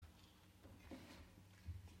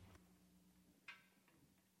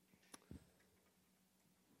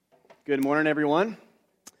Good morning, everyone.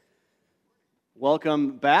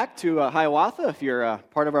 Welcome back to Hiawatha if you're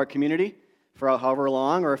part of our community for however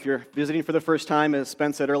long, or if you're visiting for the first time, as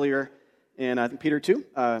Spence said earlier, and I think Peter too.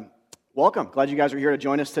 Welcome. Glad you guys are here to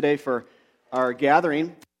join us today for our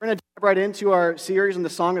gathering. We're going to dive right into our series in the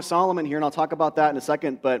Song of Solomon here, and I'll talk about that in a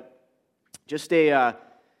second, but just a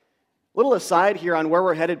little aside here on where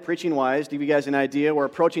we're headed preaching-wise, to give you guys an idea. We're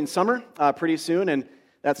approaching summer pretty soon, and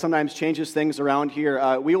that sometimes changes things around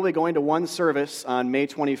here. We will be going to one service on May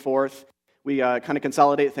 24th. We kind of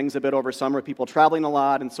consolidate things a bit over summer, people traveling a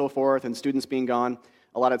lot and so forth, and students being gone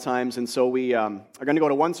a lot of times. And so we are going to go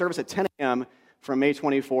to one service at 10 a.m. from May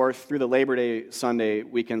 24th through the Labor Day Sunday,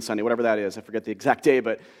 weekend Sunday, whatever that is. I forget the exact day,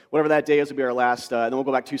 but whatever that day is will be our last. And then we'll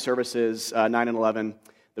go back 2 services, 9 and 11,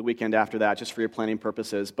 the weekend after that, just for your planning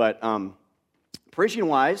purposes. But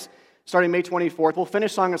preaching-wise, starting May 24th, we'll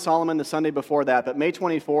finish Song of Solomon the Sunday before that, but May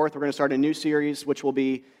 24th, we're going to start a new series, which will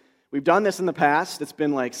be, we've done this in the past, it's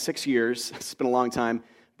been like 6 years, it's been a long time,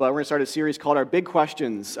 but we're going to start a series called our Big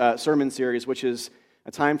Questions sermon series, which is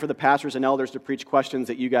a time for the pastors and elders to preach questions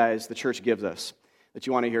that you guys, the church, gives us, that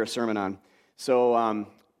you want to hear a sermon on. So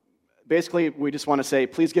basically, we just want to say,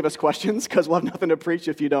 please give us questions, because we'll have nothing to preach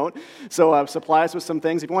if you don't. So supply us with some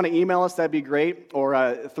things. If you want to email us, that'd be great,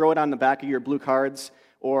 or throw it on the back of your blue cards,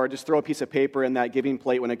 or just throw a piece of paper in that giving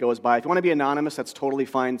plate when it goes by. If you want to be anonymous, that's totally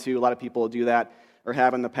fine too. A lot of people do that or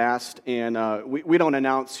have in the past, and we don't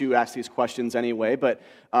announce who asks these questions anyway, but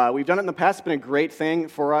we've done it in the past. It's been a great thing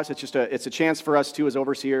for us. It's a chance for us too as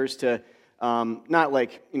overseers to not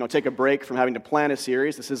take a break from having to plan a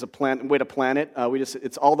series. This is a way to plan it.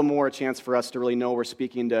 It's all the more a chance for us to really know we're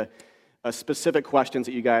speaking to specific questions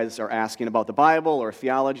that you guys are asking about the Bible or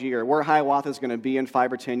theology or where Hiawatha is going to be in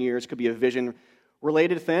 5 or 10 years. It could be a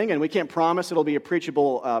vision-related thing, and we can't promise it'll be a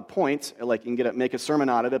preachable point, like you can make a sermon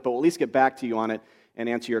out of it, but we'll at least get back to you on it and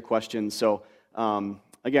answer your questions. So,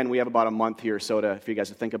 again, we have about a month here or so for you guys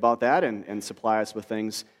to think about that and supply us with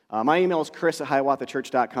things. My email is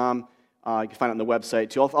chris@hiawathachurch.com. You can find it on the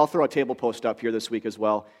website, too. I'll throw a table post up here this week as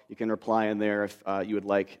well. You can reply in there if you would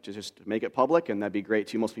like to just make it public, and that'd be great,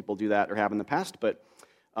 too. Most people do that or have in the past, but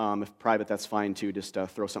if private, that's fine, too. Just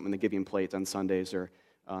throw something in the giving plate on Sundays, or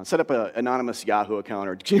set up an anonymous Yahoo account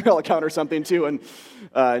or Gmail account or something, too,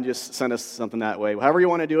 and just send us something that way. However you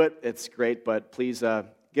want to do it, it's great, but please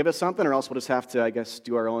give us something, or else we'll just have to, I guess,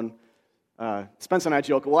 do our own. Spence and I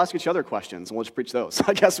joke, we'll ask each other questions, and we'll just preach those.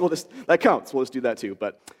 I guess that counts. We'll just do that, too.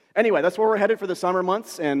 But anyway, that's where we're headed for the summer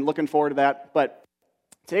months, and looking forward to that. But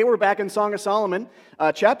today we're back in Song of Solomon,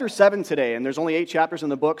 chapter 7 today, and there's only 8 chapters in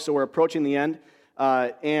the book, so we're approaching the end.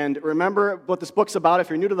 And remember what this book's about. If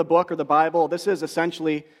you're new to the book or the Bible, this is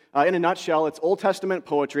essentially, in a nutshell, it's Old Testament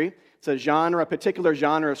poetry. It's a particular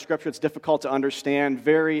genre of Scripture. It's difficult to understand,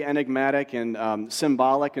 very enigmatic and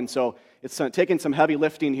symbolic, and so it's taking some heavy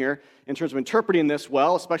lifting here in terms of interpreting this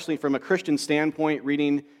well, especially from a Christian standpoint,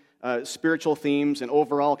 reading spiritual themes and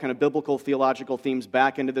overall kind of biblical theological themes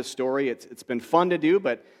back into this story. It's been fun to do,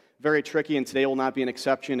 but very tricky, and today will not be an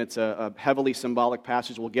exception. It's a heavily symbolic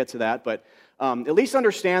passage. We'll get to that, but at least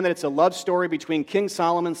understand that it's a love story between King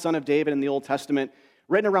Solomon, son of David in the Old Testament,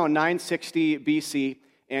 written around 960 BC,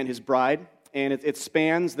 and his bride. And it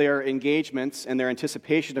spans their engagements and their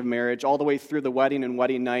anticipation of marriage all the way through the wedding and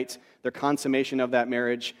wedding night, their consummation of that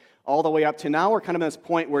marriage, all the way up to now we're kind of at this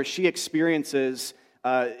point where she experiences,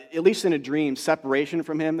 at least in a dream, separation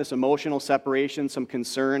from him, this emotional separation, some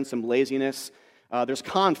concern, some laziness. There's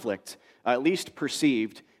conflict, at least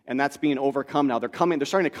perceived, and that's being overcome now. They're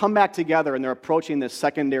starting to come back together, and they're approaching this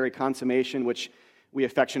secondary consummation, which we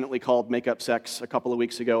affectionately called make-up sex a couple of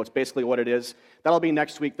weeks ago. It's basically what it is. That'll be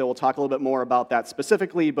next week, though. We'll talk a little bit more about that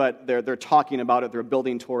specifically, but they're talking about it. They're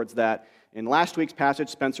building towards that. In last week's passage,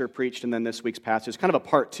 Spencer preached, and then this week's passage, kind of a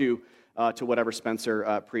part 2 to whatever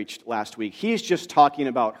Spencer preached last week. He's just talking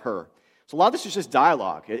about her. So a lot of this is just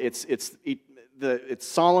dialogue. It's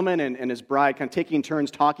Solomon and his bride kind of taking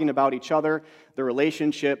turns talking about each other, the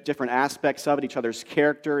relationship, different aspects of it, each other's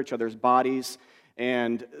character, each other's bodies,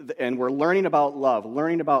 and we're learning about love,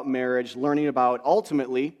 learning about marriage, learning about,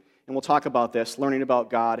 ultimately, and we'll talk about this, learning about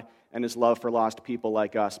God and his love for lost people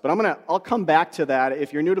like us. But I'll come back to that.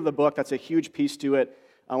 If you're new to the book, that's a huge piece to it.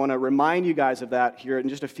 I want to remind you guys of that here in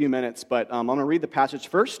just a few minutes, but I'm going to read the passage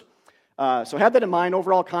first. So have that in mind.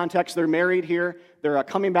 Overall context, they're married here. They're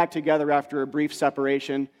coming back together after a brief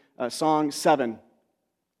separation. Song 7,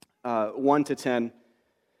 1 to 10.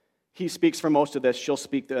 He speaks for most of this. She'll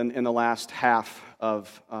speak in the last half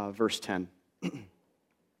of verse 10.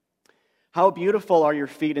 How beautiful are your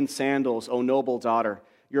feet in sandals, O noble daughter.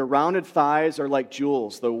 Your rounded thighs are like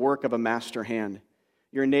jewels, the work of a master hand.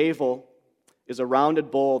 Your navel is a rounded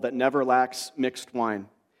bowl that never lacks mixed wine.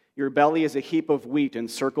 Your belly is a heap of wheat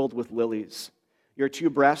encircled with lilies. Your two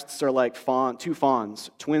breasts are like two fawns,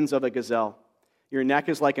 twins of a gazelle. Your neck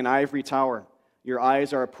is like an ivory tower. Your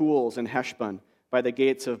eyes are pools in Heshbon, by the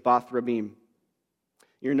gates of Bath-rabbim.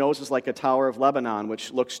 Your nose is like a tower of Lebanon,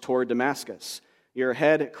 which looks toward Damascus. Your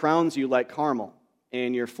head crowns you like Carmel,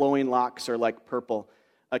 and your flowing locks are like purple.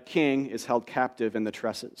 A king is held captive in the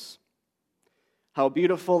tresses. How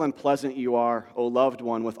beautiful and pleasant you are, O loved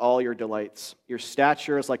one, with all your delights. Your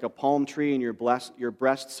stature is like a palm tree, and your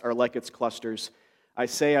breasts are like its clusters. I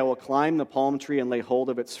say, I will climb the palm tree and lay hold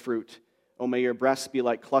of its fruit. O may your breasts be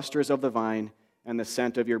like clusters of the vine, and the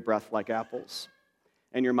scent of your breath like apples,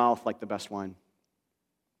 and your mouth like the best wine.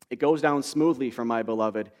 It goes down smoothly for my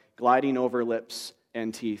beloved, gliding over lips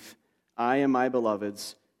and teeth. I am my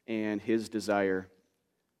beloved's, and his desire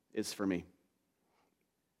is for me.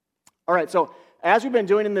 All right, so as we've been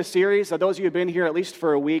doing in this series, those of you who have been here at least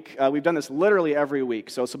for a week, we've done this literally every week,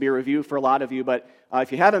 so this will be a review for a lot of you, but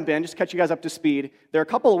if you haven't been, just to catch you guys up to speed, there are a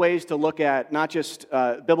couple of ways to look at not just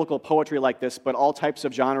biblical poetry like this, but all types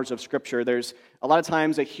of genres of Scripture. There's a lot of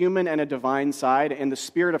times a human and a divine side, and the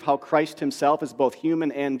spirit of how Christ himself is both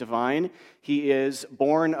human and divine. He is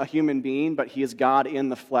born a human being, but he is God in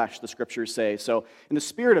the flesh, the Scriptures say. So in the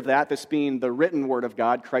spirit of that, this being the written Word of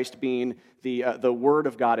God, Christ being the Word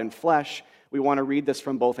of God in flesh, we want to read this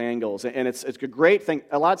from both angles, and it's a great thing.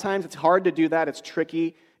 A lot of times it's hard to do that. It's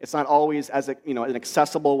tricky. It's not always as an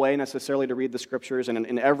accessible way necessarily to read the Scriptures, and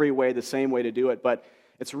in every way the same way to do it. But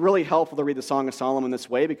it's really helpful to read the Song of Solomon this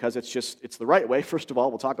way because it's the right way. First of all,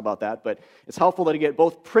 we'll talk about that. But it's helpful to get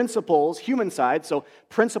both principles, human side, so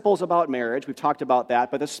principles about marriage. We've talked about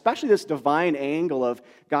that, but especially this divine angle of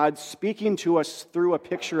God speaking to us through a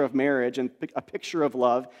picture of marriage and a picture of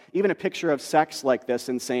love, even a picture of sex like this,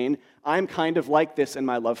 and saying, I'm kind of like this in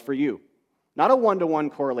my love for you. Not a one-to-one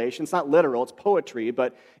correlation. It's not literal. It's poetry,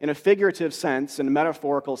 but in a figurative sense, in a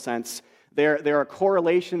metaphorical sense, there are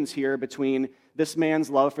correlations here between this man's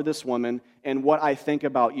love for this woman and what I think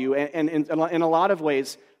about you, and in a lot of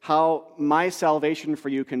ways, how my salvation for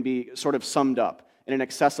you can be sort of summed up in an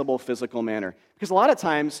accessible physical manner. Because a lot of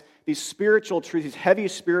times, these spiritual truths, these heavy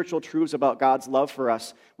spiritual truths about God's love for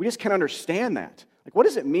us, we just can't understand that. Like, what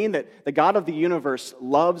does it mean that the God of the universe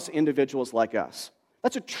loves individuals like us?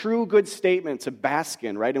 That's a true good statement to bask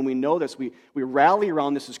in, right? And we know this. We rally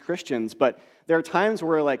around this as Christians, but there are times where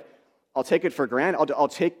we're like, I'll take it for granted.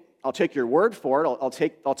 I'll take your word for it.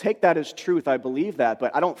 I'll take that as truth. I believe that,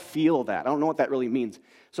 but I don't feel that. I don't know what that really means.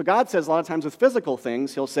 So God says a lot of times with physical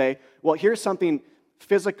things, he'll say, well, here's something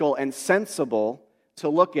physical and sensible to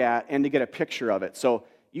look at and to get a picture of it. So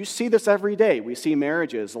you see this every day. We see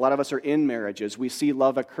marriages. A lot of us are in marriages. We see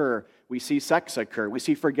love occur. We see sex occur. We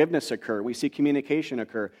see forgiveness occur. We see communication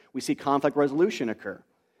occur. We see conflict resolution occur.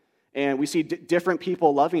 And we see different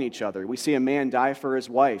people loving each other. We see a man die for his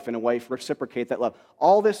wife and a wife reciprocate that love.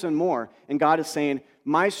 All this and more. And God is saying,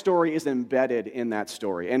 my story is embedded in that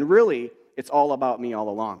story. And really, it's all about me all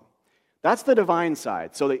along. That's the divine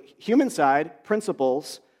side. So the human side,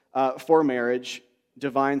 principles for marriage,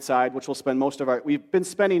 divine side, which we'll spend we've been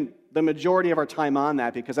spending the majority of our time on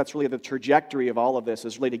that because that's really the trajectory of all of this,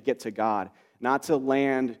 is really to get to God, not to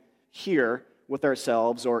land here with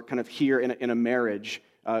ourselves or kind of here in a marriage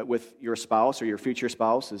with your spouse or your future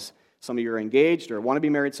spouse, as some of you are engaged or want to be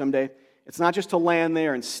married someday. It's not just to land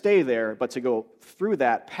there and stay there, but to go through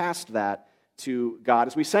that, past that, to God.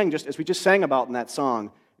 As we just sang about in that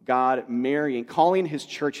song, God marrying, calling his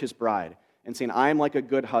church his bride, and saying, I am like a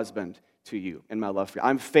good husband to you in my love for you.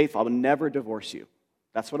 I'm faithful. I will never divorce you.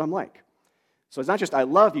 That's what I'm like. So it's not just I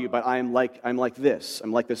love you, but I'm like this.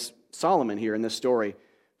 I'm like this Solomon here in this story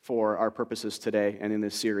for our purposes today and in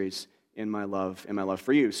this series, in my love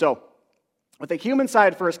for you. So with the human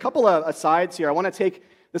side first, a couple of asides here. I want to take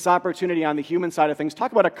this opportunity on the human side of things,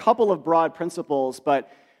 talk about a couple of broad principles,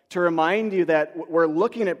 but to remind you that we're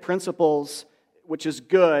looking at principles, which is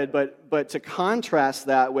good, but to contrast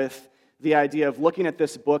that with the idea of looking at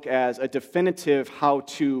this book as a definitive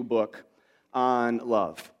how-to book on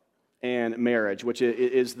love and marriage, which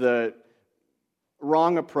is the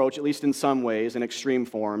wrong approach, at least in some ways, in extreme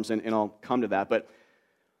forms, and I'll come to that. But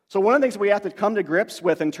so one of the things we have to come to grips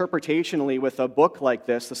with interpretationally with a book like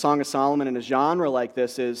this, the Song of Solomon, in a genre like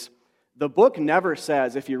this, is the book never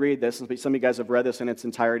says, if you read this, and some of you guys have read this in its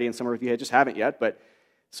entirety, and some of you just haven't yet, but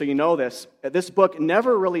so you know this book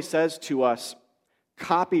never really says to us,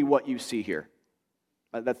 copy what you see here.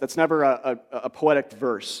 That's never a poetic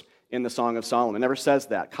verse in the Song of Solomon. It never says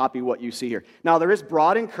that, copy what you see here. Now, there is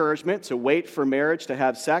broad encouragement to wait for marriage, to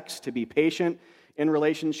have sex, to be patient, in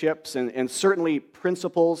relationships and certainly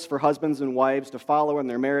principles for husbands and wives to follow in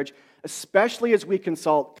their marriage, especially as we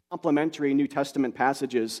consult complementary New Testament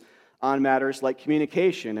passages on matters like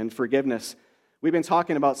communication and forgiveness. We've been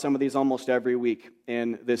talking about some of these almost every week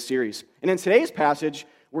in this series. And in today's passage,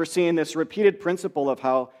 we're seeing this repeated principle of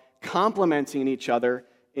how complementing each other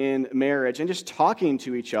in marriage and just talking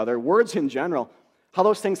to each other, words in general, how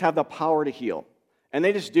those things have the power to heal. And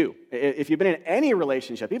they just do. If you've been in any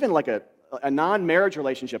relationship, even like a non-marriage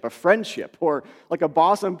relationship, a friendship, or like a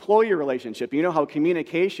boss-employee relationship, you know how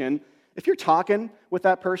communication, if you're talking with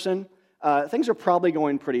that person, things are probably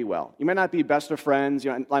going pretty well. You might not be best of friends,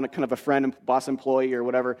 you know, kind of a friend and boss-employee or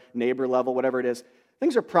whatever, neighbor level, whatever it is.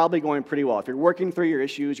 Things are probably going pretty well. If you're working through your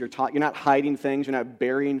issues, you're not hiding things, you're not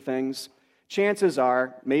burying things, chances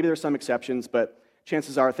are, maybe there's some exceptions, but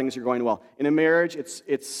chances are things are going well. In a marriage,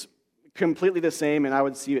 it's completely the same, and I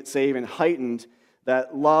would say even heightened,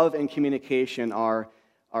 that love and communication are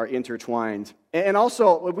intertwined. And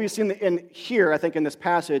also, what we've seen in here, I think in this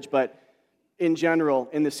passage, but in general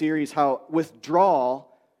in the series, how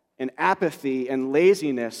withdrawal and apathy and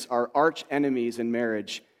laziness are arch enemies in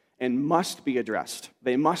marriage and must be addressed.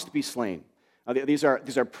 They must be slain. These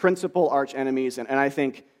are principal arch enemies, and I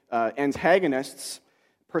think antagonists,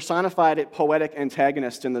 personified poetic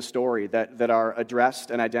antagonists in the story that are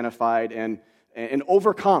addressed and identified and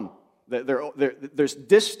overcome. There's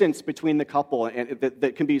distance between the couple and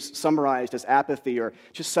that can be summarized as apathy or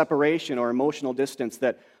just separation or emotional distance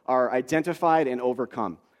that are identified and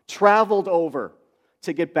overcome, traveled over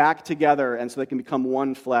to get back together and so they can become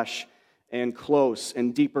one flesh and close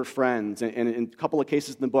and deeper friends, and in a couple of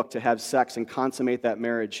cases in the book, to have sex and consummate that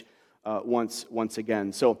marriage once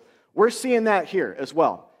again. So we're seeing that here as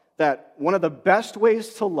well, that one of the best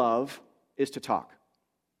ways to love is to talk.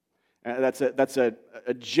 That's a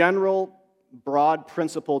general, broad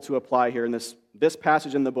principle to apply here in this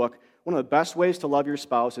passage in the book. One of the best ways to love your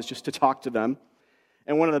spouse is just to talk to them.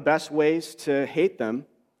 And one of the best ways to hate them,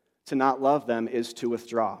 to not love them, is to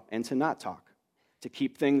withdraw and to not talk, to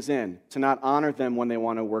keep things in, to not honor them when they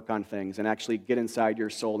want to work on things and actually get inside your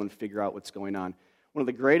soul and figure out what's going on. One of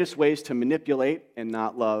the greatest ways to manipulate and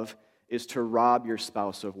not love is to rob your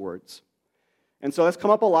spouse of words. And so that's come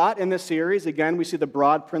up a lot in this series. Again, we see the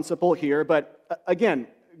broad principle here. But again,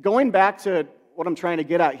 going back to what I'm trying to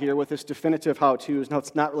get at here with this definitive how-tos, now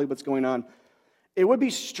it's not really what's going on. It would be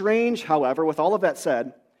strange, however, with all of that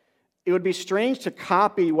said, it would be strange to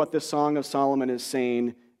copy what the Song of Solomon is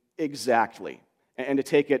saying exactly and to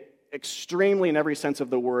take it extremely, in every sense of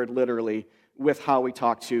the word, literally, with how we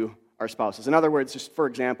talk to our spouses. In other words, just for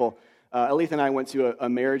example, Alethea and I went to a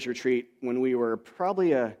marriage retreat when we were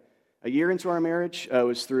probably a year into our marriage. It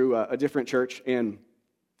was through a different church, and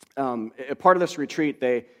a part of this retreat,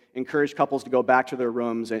 they encouraged couples to go back to their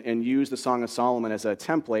rooms and use the Song of Solomon as a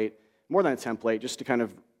template, more than a template, just to kind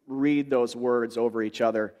of read those words over each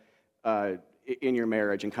other in your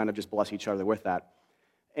marriage and kind of just bless each other with that.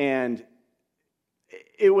 And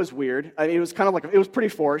it was weird. I mean, it was kind of like, it was pretty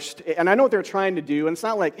forced. And I know what they're trying to do, and it's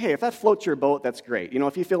not like, hey, if that floats your boat, that's great. You know,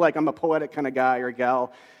 if you feel like I'm a poetic kind of guy or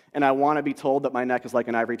gal, and I want to be told that my neck is like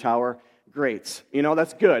an ivory tower, great. You know,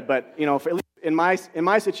 that's good. But, you know, in my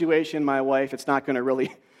situation, my wife, it's not going to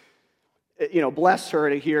really, you know, bless her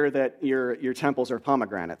to hear that your temples are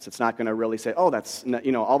pomegranates. It's not going to really say, oh, that's,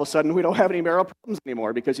 you know, all of a sudden we don't have any marital problems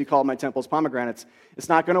anymore because you called my temples pomegranates. It's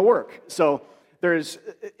not going to work. So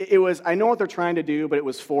I know what they're trying to do, but it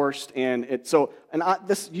was forced.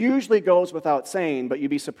 This usually goes without saying, but you'd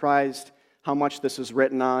be surprised how much this is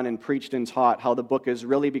written on and preached and taught, how the book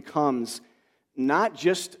really becomes not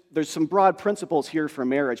just, there's some broad principles here for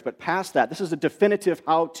marriage, but past that, this is a definitive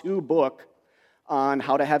how-to book on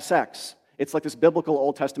how to have sex. It's like this biblical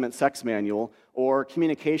Old Testament sex manual or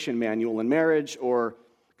communication manual in marriage or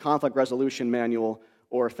conflict resolution manual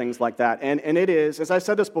or things like that. And it is, as I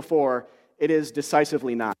said this before, it is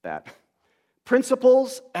decisively not that.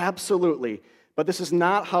 Principles, absolutely, but this is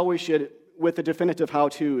not how we should, with the definitive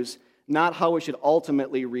how-tos, not how we should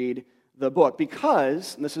ultimately read the book,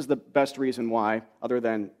 because, and this is the best reason why, other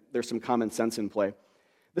than there's some common sense in play,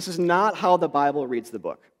 this is not how the Bible reads the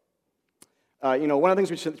book. You know, one of the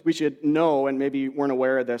things we should know, and maybe you weren't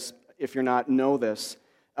aware of this, if you're not, know this,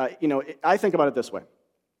 you know, I think about it this way.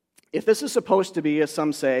 If this is supposed to be, as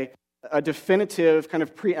some say, a definitive kind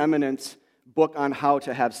of preeminent book on how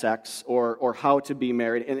to have sex or how to be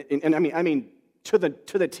married, and I mean to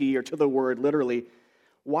the T or to the word, literally,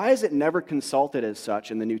 why is it never consulted as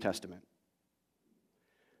such in the New Testament?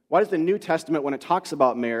 Why does the New Testament, when it talks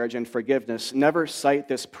about marriage and forgiveness, never cite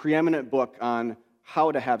this preeminent book on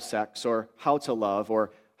how to have sex or how to love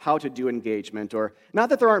or how to do engagement, or not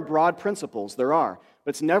that there aren't broad principles, there are, but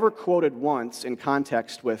it's never quoted once in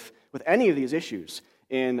context with any of these issues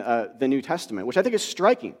in the New Testament, which I think is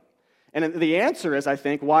striking. And the answer is, I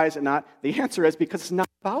think, why is it not? The answer is because it's not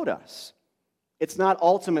about us. It's not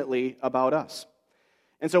ultimately about us.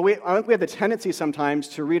 And so I think we have the tendency sometimes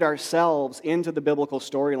to read ourselves into the biblical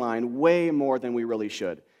storyline way more than we really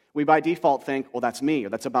should. We by default think, well, that's me, or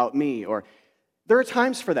that's about me, or there are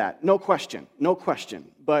times for that, no question.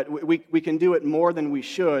 But we can do it more than we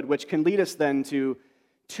should, which can lead us then to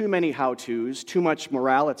too many how-tos, too much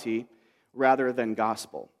morality, rather than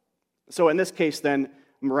gospel. So in this case, then,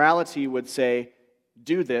 morality would say,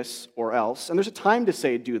 do this or else. And there's a time to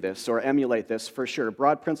say do this or emulate this for sure,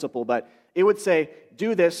 broad principle, but it would say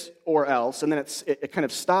do this or else, and then it kind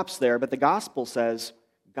of stops there, but the gospel says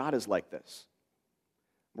God is like this.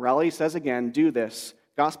 Morality says again, do this.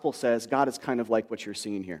 Gospel says God is kind of like what you're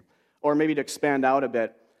seeing here. Or maybe to expand out a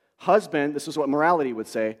bit, this is what morality would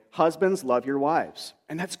say, husbands, love your wives.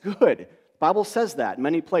 And that's good. The Bible says that in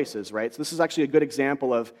many places, right? So this is actually a good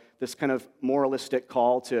example of this kind of moralistic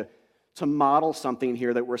call to model something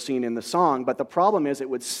here that we're seeing in the song. But the problem is it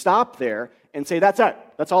would stop there and say, that's it.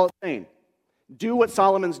 That's all it's saying. Do what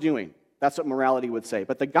Solomon's doing. That's what morality would say.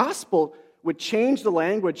 But the gospel would change the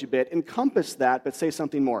language a bit, encompass that, but say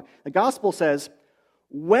something more. The gospel says,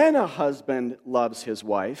 when a husband loves his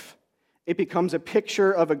wife, it becomes a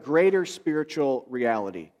picture of a greater spiritual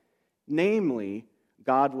reality, namely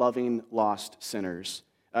God loving lost sinners,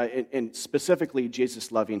 and specifically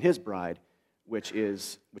Jesus loving his bride, which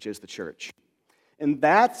is the church. And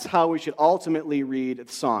that's how we should ultimately read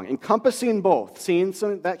the song, encompassing both, seeing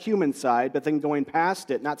that human side, but then going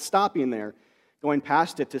past it, not stopping there, going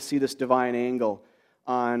past it to see this divine angle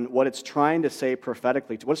on what it's trying to say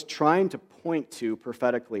prophetically, to what it's trying to point to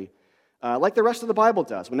prophetically, like the rest of the Bible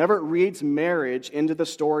does. Whenever it reads marriage into the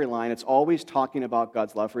storyline, it's always talking about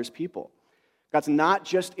God's love for his people. God's not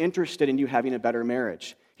just interested in you having a better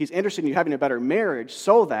marriage. He's interested in you having a better marriage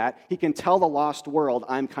so that he can tell the lost world,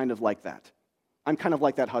 I'm kind of like that. I'm kind of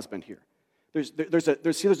like that husband here. There's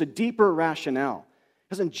a deeper rationale.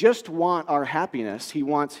 He doesn't just want our happiness. He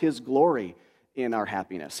wants his glory in our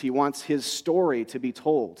happiness. He wants his story to be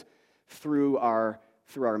told through our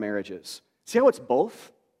marriages. See how it's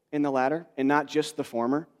both in the latter and not just the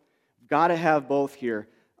former? Got to have both here,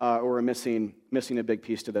 or we're missing a big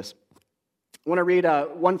piece to this. I want to read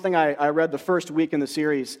one thing I read the first week in the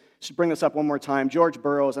series. Should bring this up one more time. George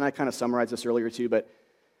Burroughs, and I kind of summarized this earlier too, but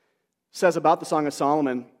says about the Song of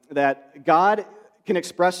Solomon that God can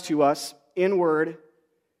express to us inward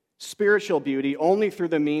spiritual beauty only through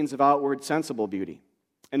the means of outward sensible beauty.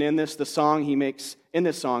 And in this, Song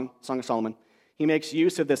of Solomon, he makes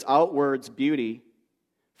use of this outwards beauty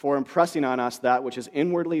for impressing on us that which is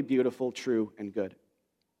inwardly beautiful, true, and good.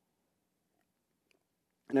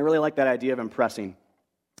 And I really like that idea of impressing.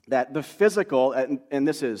 That the physical, and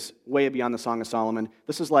this is way beyond the Song of Solomon,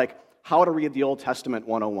 this is like how to read the Old Testament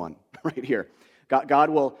 101, right here. God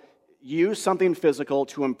will use something physical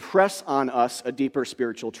to impress on us a deeper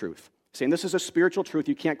spiritual truth. Saying this is a spiritual truth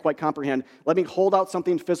you can't quite comprehend. Let me hold out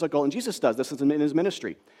something physical. And Jesus does this in his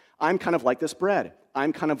ministry. I'm kind of like this bread.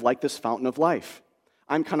 I'm kind of like this fountain of life.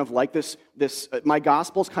 I'm kind of like this my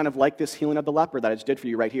gospel's kind of like this healing of the leper that I just did for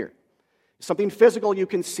you right here. Something physical you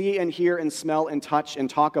can see and hear and smell and touch and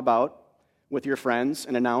talk about with your friends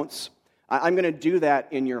and announce. I'm going to do that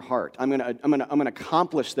in your heart. I'm going to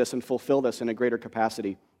accomplish this and fulfill this in a greater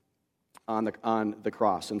capacity on the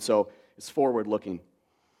cross. And so it's forward-looking.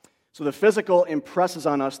 So the physical impresses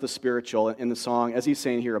on us the spiritual in the song. As he's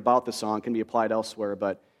saying here about the song, can be applied elsewhere,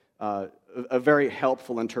 but a very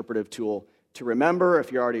helpful interpretive tool to remember,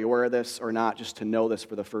 if you're already aware of this or not, just to know this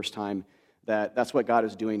for the first time, that's what God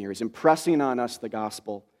is doing here. He's impressing on us the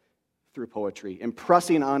gospel through poetry,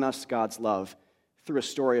 impressing on us God's love through a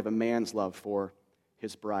story of a man's love for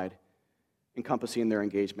his bride, encompassing their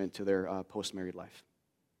engagement to their post-married life.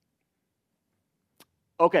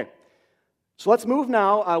 Okay, so let's move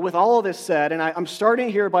now with all of this said, and I'm starting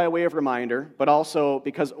here by way of reminder, but also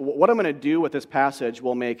because what I'm going to do with this passage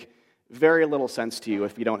will make very little sense to you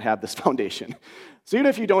if you don't have this foundation. So even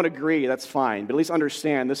if you don't agree, that's fine, but at least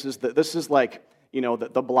understand this is like, you know,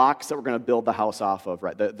 the blocks that we're going to build the house off of,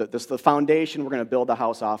 right? The foundation we're going to build the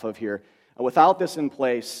house off of here. Without this in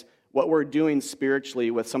place, what we're doing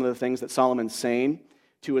spiritually with some of the things that Solomon's saying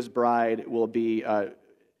to his bride will be,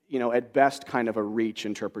 at best kind of a reach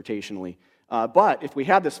interpretationally. But if we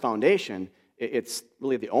have this foundation, it's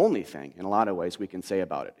really the only thing, in a lot of ways, we can say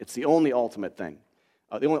about it. It's the only ultimate thing.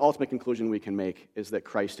 The only ultimate conclusion we can make is that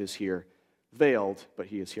Christ is here, veiled, but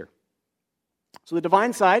he is here. So the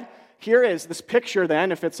divine side here is this picture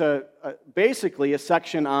then, if it's basically a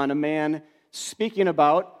section on a man speaking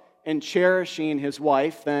about and cherishing his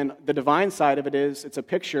wife, then the divine side of it is it's a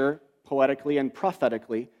picture, poetically and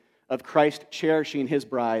prophetically, of Christ cherishing his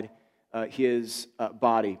bride, his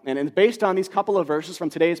body. And it's based on these couple of verses from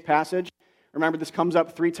today's passage. Remember, this comes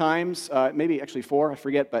up 3 times, maybe actually 4, I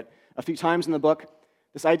forget, but a few times in the book.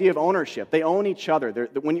 This idea of ownership. They own each other.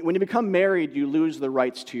 When you become married, you lose the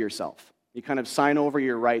rights to yourself. You kind of sign over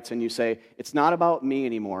your rights and you say, it's not about me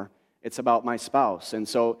anymore, it's about my spouse. And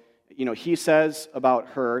so, he says about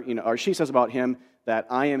her, or she says about him, that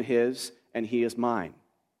I am his and he is mine.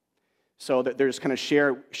 So that there's kind of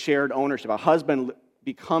shared ownership. A husband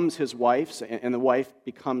becomes his wife's and the wife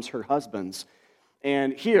becomes her husband's.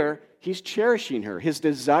 And here, he's cherishing her. His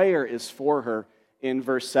desire is for her in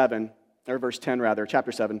verse 10 rather,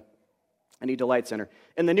 chapter 7. And he delights in her.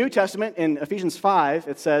 In the New Testament, in Ephesians 5,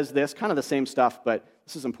 it says this, kind of the same stuff, but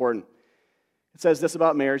this is important. It says this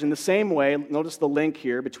about marriage. In the same way, notice the link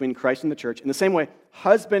here between Christ and the church. In the same way,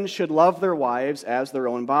 husbands should love their wives as their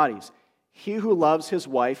own bodies. He who loves his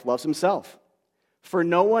wife loves himself. For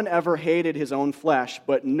no one ever hated his own flesh,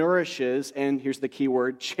 but nourishes, and here's the key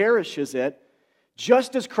word, cherishes it,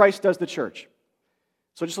 just as Christ does the church.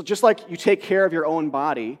 So just like you take care of your own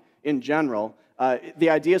body in general, the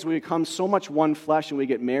idea is we become so much one flesh and we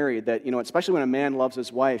get married that, especially when a man loves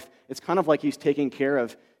his wife, it's kind of like he's taking care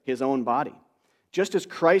of his own body. Just as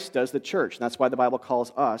Christ does the church. And that's why the Bible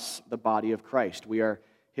calls us the body of Christ. We are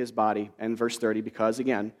his body. And verse 30, because,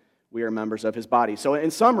 again, we are members of his body. So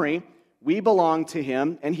in summary, we belong to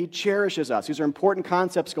him and he cherishes us. These are important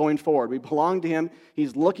concepts going forward. We belong to him.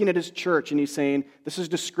 He's looking at his church and he's saying, this is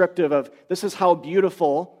descriptive of, this is how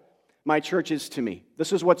beautiful my church is to me.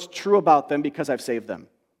 This is what's true about them because I've saved them.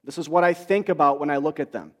 This is what I think about when I look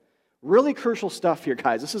at them. Really crucial stuff here,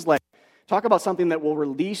 guys. This is like, talk about something that will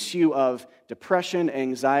release you of depression,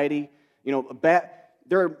 anxiety. There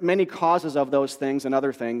are many causes of those things and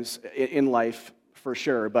other things in life, for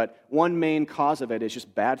sure, but one main cause of it is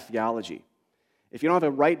just bad theology. If you don't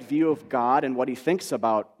have a right view of God and what he thinks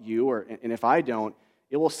about you, and if I don't,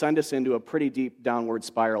 it will send us into a pretty deep downward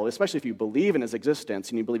spiral, especially if you believe in his existence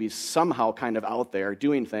and you believe he's somehow kind of out there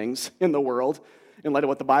doing things in the world in light of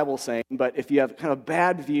what the Bible is saying. But if you have kind of a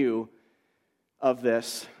bad view of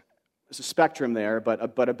this, there's a spectrum there,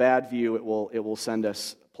 but a bad view, it will send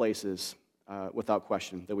us places without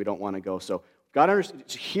question that we don't want to go. So God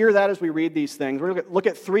hear that as we read these things. We're going to look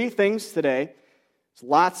at 3 things today. There's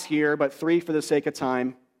lots here, but 3 for the sake of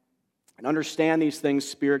time. And understand these things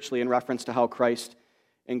spiritually in reference to how Christ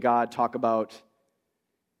and God talks about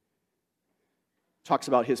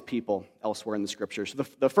his people elsewhere in the Scriptures. So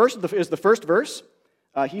the first is the first verse.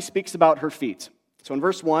 He speaks about her feet. So in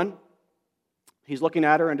verse 1, he's looking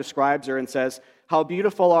at her and describes her and says, "How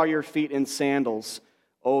beautiful are your feet in sandals,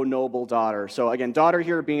 O noble daughter." So again, daughter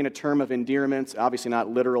here being a term of endearment, obviously not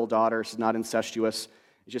literal daughter, it's not incestuous.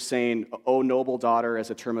 It's just saying, "O noble daughter,"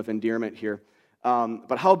 as a term of endearment here.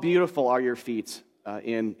 But how beautiful are your feet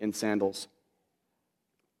in sandals.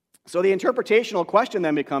 So the interpretational question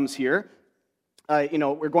then becomes here,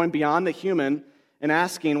 we're going beyond the human and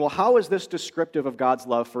asking, well, how is this descriptive of God's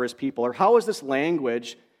love for his people? Or how is this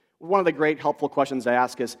language, one of the great helpful questions I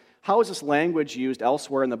ask is, how is this language used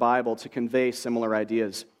elsewhere in the Bible to convey similar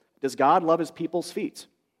ideas? Does God love his people's feet?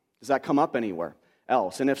 Does that come up anywhere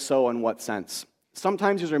else? And if so, in what sense?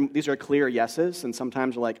 Sometimes these are clear yeses, and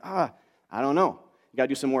sometimes you're like, I don't know. You got to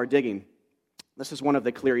do some more digging. This is one of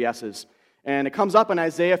the clear yeses. And it comes up in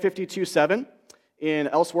Isaiah 52:7,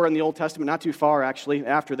 elsewhere in the Old Testament, not too far actually,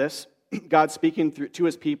 after this. God speaking to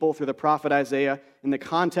his people through the prophet Isaiah in the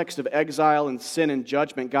context of exile and sin and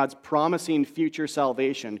judgment, God's promising future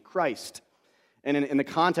salvation, Christ. And in the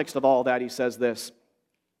context of all that, he says this,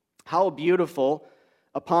 "How beautiful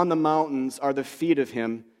upon the mountains are the feet of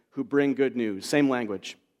him who bring good news," same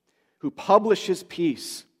language, "who publishes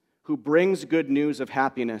peace, who brings good news of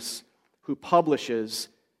happiness, who publishes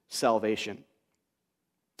salvation."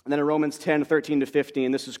 And then in Romans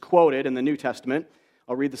 10:13-15, this is quoted in the New Testament.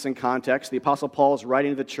 I'll read this in context. The Apostle Paul is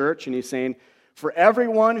writing to the church, and he's saying, "For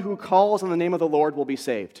everyone who calls on the name of the Lord will be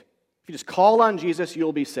saved." If you just call on Jesus,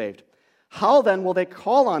 you'll be saved. "How then will they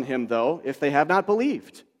call on him, though, if they have not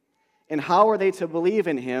believed? And how are they to believe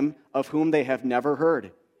in him of whom they have never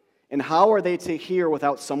heard? And how are they to hear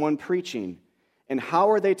without someone preaching? And how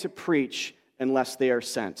are they to preach unless they are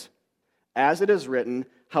sent? As it is written,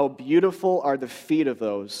 how beautiful are the feet of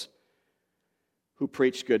those who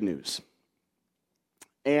preach good news."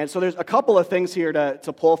 And so there's a couple of things here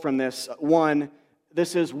to pull from this. One,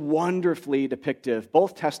 this is wonderfully depictive.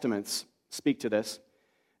 Both Testaments speak to this,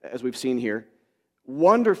 as we've seen here.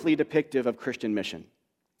 wonderfully depictive of Christian mission.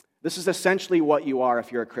 This is essentially what you are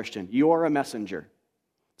if you're a Christian. You are a messenger.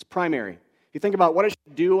 It's primary. If you think about what I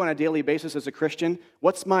should do on a daily basis as a Christian,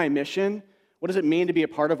 what's my mission? What does it mean to be a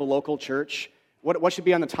part of a local church? What should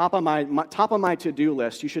be on the top of my to-do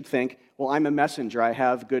list? You should think, well, I'm a messenger. I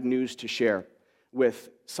have good news to share with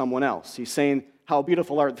someone else. He's saying, how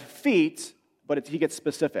beautiful are the feet, but he gets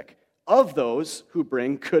specific, of those who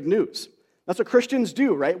bring good news. That's what Christians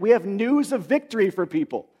do, right? We have news of victory for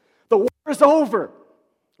people. The war is over,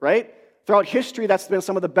 right? Throughout history, that's been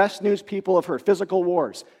some of the best news people have heard. Physical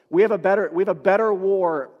wars. We have a better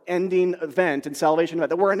war-ending event and salvation event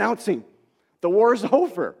that we're announcing. The war is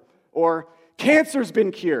over. Or cancer's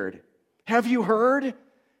been cured. Have you heard?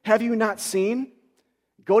 Have you not seen?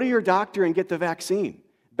 Go to your doctor and get the vaccine.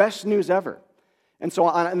 Best news ever. And so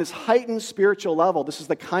on this heightened spiritual level, this is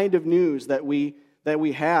the kind of news that we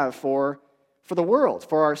have for the world,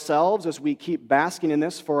 for ourselves as we keep basking in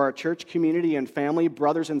this, for our church community and family,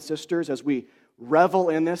 brothers and sisters, as we revel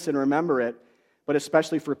in this and remember it, but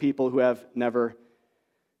especially for people who have never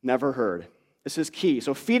heard. This is key.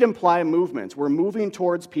 So feet imply movement. We're moving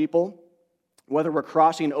towards people, whether we're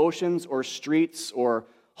crossing oceans or streets or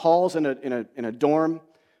halls in a dorm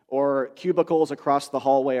or cubicles across the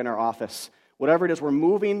hallway in our office. Whatever it is, we're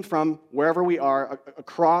moving from wherever we are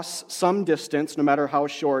across some distance, no matter how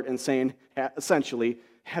short, and saying, essentially,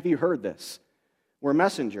 have you heard this? We're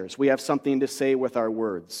messengers. We have something to say with our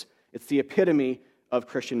words. It's the epitome of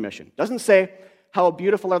Christian mission. It doesn't say, how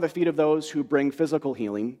beautiful are the feet of those who bring physical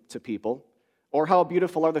healing to people, or how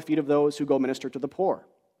beautiful are the feet of those who go minister to the poor.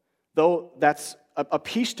 Though that's a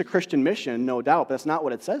piece to Christian mission, no doubt, but that's not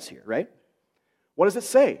what it says here, right? What does it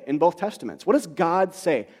say in both Testaments? What does God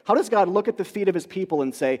say? How does God look at the feet of his people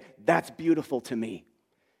and say, that's beautiful to me?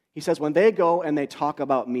 He says, when they go and they talk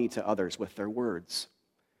about me to others with their words,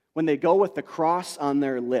 when they go with the cross on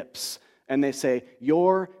their lips and they say,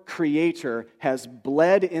 your Creator has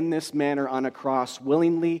bled in this manner on a cross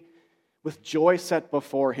willingly with joy set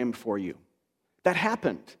before him for you. That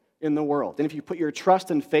happened in the world. And if you put your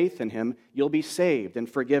trust and faith in him, you'll be saved and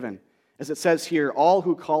forgiven. As it says here, all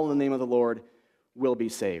who call in the name of the Lord will be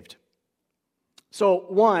saved. So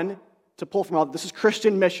one, to pull from all, this is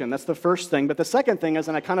Christian mission. That's the first thing. But the second thing is,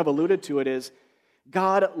 and I kind of alluded to it, is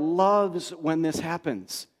God loves when this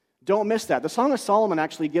happens. Don't miss that. The Song of Solomon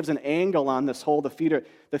actually gives an angle on this whole the feet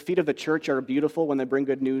of the church are beautiful when they bring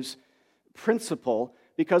good news principle,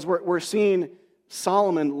 because we're seeing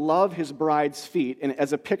Solomon love his bride's feet and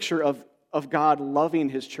as a picture of God loving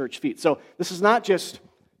his church feet. So this is not just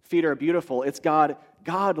feet are beautiful, it's God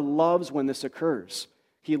loves when this occurs.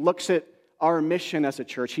 He looks at our mission as a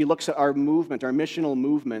church. He looks at our movement, our missional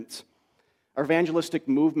movement, our evangelistic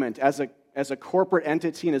movement as a corporate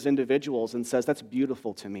entity and as individuals and says, that's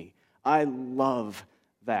beautiful to me. I love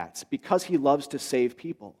that because he loves to save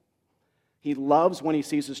people. He loves when he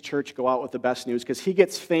sees his church go out with the best news because he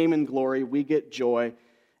gets fame and glory, we get joy,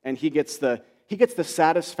 and he gets the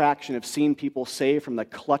satisfaction of seeing people saved from the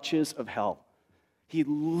clutches of hell. He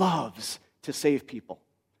loves to save people.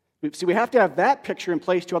 See, we have to have that picture in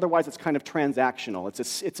place too, otherwise it's kind of transactional.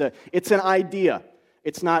 It's an idea.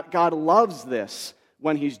 It's not God loves this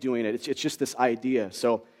when he's doing it. It's just this idea.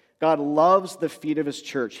 So God loves the feet of his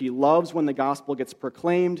church. He loves when the gospel gets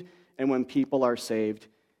proclaimed and when people are saved.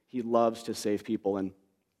 He loves to save people. And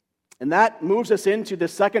that moves us into the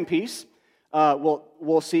second piece.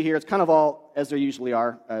 We'll see here. It's kind of all as there usually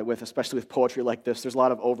are, especially with poetry like this. There's a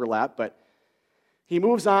lot of overlap, but he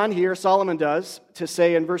moves on here, Solomon does, to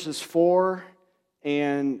say in verses 4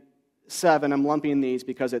 and 7, I'm lumping these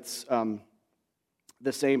because it's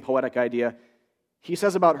the same poetic idea. He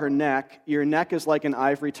says about her neck, your neck is like an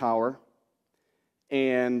ivory tower,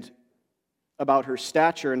 and about her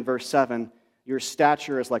stature in verse 7, your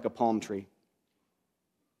stature is like a palm tree.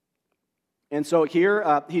 And so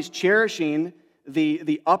here he's cherishing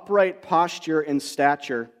the upright posture and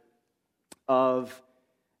stature of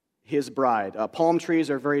his bride. Palm trees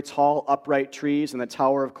are very tall, upright trees, and the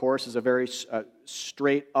tower, of course, is a very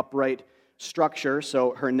straight, upright structure.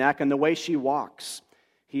 So her neck and the way she walks,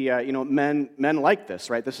 men like this,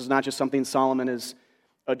 right? This is not just something Solomon is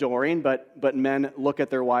adoring, but men look at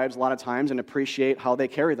their wives a lot of times and appreciate how they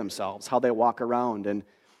carry themselves, how they walk around, and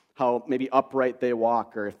how maybe upright they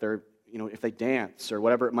walk, or if they dance or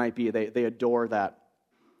whatever it might be, they adore that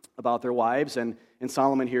about their wives, and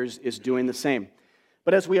Solomon here is doing the same.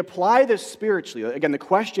 But as we apply this spiritually, again, the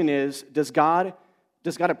question is, does God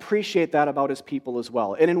appreciate that about his people as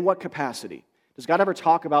well? And in what capacity? Does God ever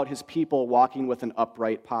talk about his people walking with an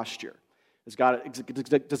upright posture? Does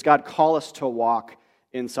God call us to walk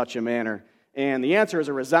in such a manner? And the answer is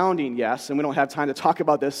a resounding yes, and we don't have time to talk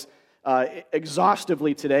about this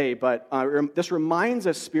exhaustively today, but this reminds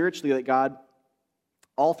us spiritually that God,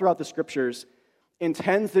 all throughout the Scriptures,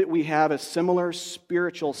 intends that we have a similar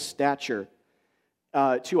spiritual stature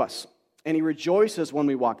to us. And He rejoices when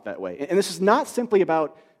we walk that way. And this is not simply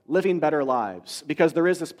about living better lives, because there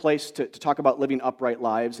is this place to talk about living upright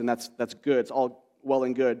lives, and that's good. It's all well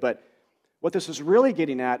and good. But what this is really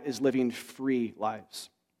getting at is living free lives.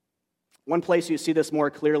 One place you see this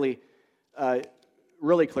more clearly,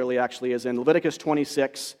 really clearly actually, is in Leviticus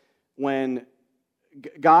 26, when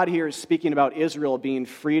God here is speaking about Israel being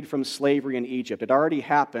freed from slavery in Egypt. It already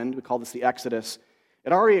happened. We call this the Exodus.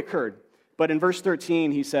 It already occurred. But in verse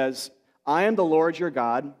 13, He says, I am the Lord your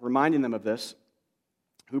God, reminding them of this,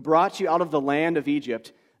 who brought you out of the land of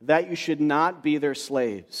Egypt, that you should not be their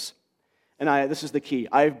slaves. And this is the key.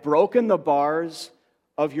 I have broken the bars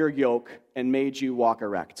of your yoke and made you walk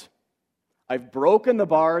erect. I've broken the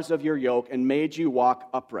bars of your yoke and made you walk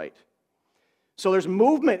upright. So there's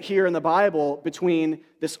movement here in the Bible between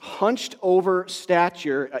this hunched over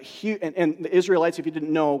stature, and the Israelites, if you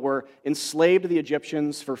didn't know, were enslaved to the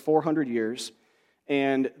Egyptians for 400 years,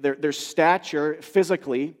 and their stature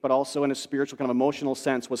physically, but also in a spiritual kind of emotional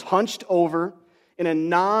sense, was hunched over in a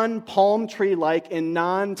non-palm tree-like and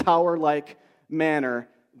non-tower-like manner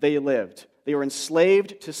they lived. They were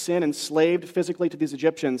enslaved to sin, enslaved physically to these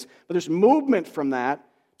Egyptians, but there's movement from that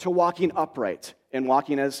to walking upright, and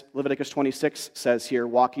walking, as Leviticus 26 says here,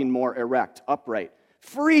 walking more erect, upright,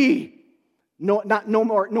 free. No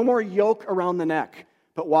more yoke around the neck,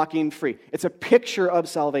 but walking free. It's a picture of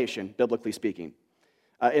salvation, biblically speaking.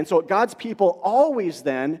 And so God's people always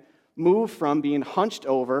then move from being hunched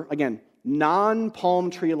over, again,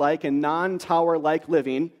 non-palm tree-like and non-tower-like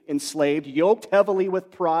living, enslaved, yoked heavily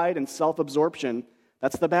with pride and self-absorption.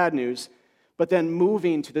 That's the bad news. But then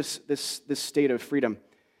moving to this state of freedom.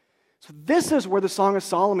 So this is where the Song of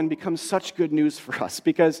Solomon becomes such good news for us,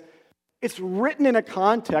 because it's written in a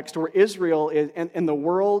context where Israel is, and the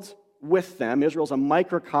world with them, Israel's a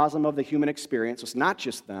microcosm of the human experience. So it's not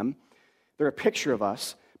just them. They're a picture of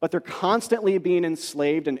us. But they're constantly being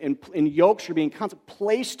enslaved, and yokes are being constantly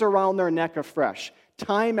placed around their neck afresh.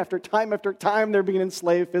 Time after time after time, they're being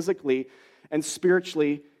enslaved physically and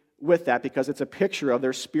spiritually with that, because it's a picture of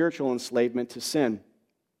their spiritual enslavement to sin,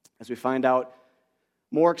 as we find out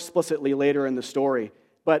more explicitly later in the story.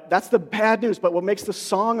 But that's the bad news. But what makes the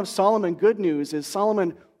Song of Solomon good news is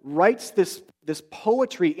Solomon writes this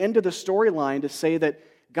poetry into the storyline to say that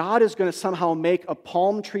God is going to somehow make a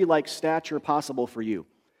palm tree-like stature possible for you.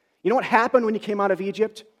 You know what happened when you came out of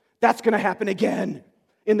Egypt? That's going to happen again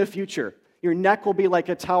in the future. Your neck will be like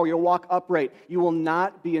a tower. You'll walk upright. You will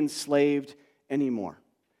not be enslaved anymore.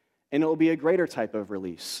 And it will be a greater type of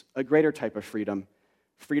release, a greater type of freedom.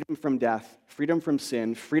 Freedom from death, freedom from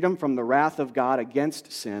sin, freedom from the wrath of God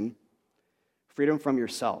against sin, freedom from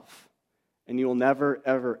yourself. And you will never,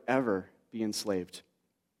 ever, ever be enslaved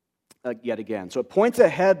yet again. So it points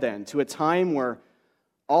ahead then to a time where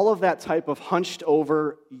all of that type of hunched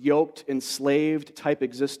over, yoked, enslaved type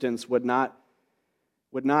existence would not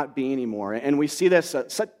be anymore. And we see this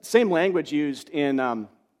same language used in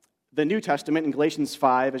the New Testament in Galatians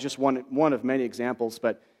 5 as just one of many examples.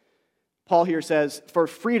 But Paul here says, for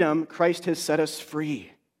freedom, Christ has set us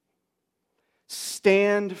free.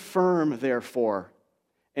 Stand firm, therefore,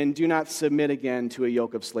 and do not submit again to a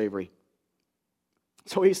yoke of slavery.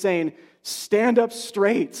 So he's saying, stand up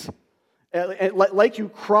straight. Like you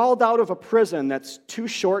crawled out of a prison that's too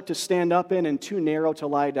short to stand up in and too narrow to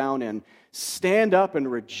lie down in. Stand up and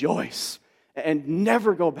rejoice and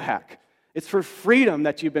never go back. It's for freedom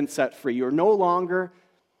that you've been set free. You're no longer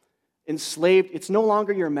enslaved. It's no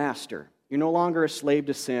longer your master. You're no longer a slave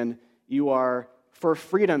to sin. You are, for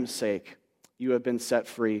freedom's sake, you have been set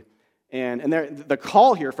free. And the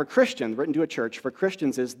call here for Christians, written to a church, for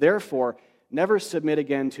Christians is, therefore, never submit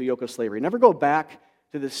again to a yoke of slavery. Never go back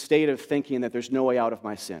to the state of thinking that there's no way out of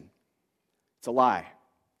my sin. It's a lie.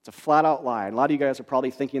 It's a flat-out lie. And a lot of you guys are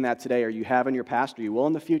probably thinking that today, or you have in your past, or you will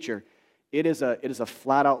in the future. It is a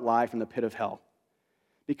flat-out lie from the pit of hell.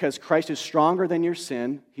 Because Christ is stronger than your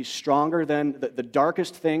sin. He's stronger than the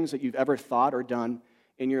darkest things that you've ever thought or done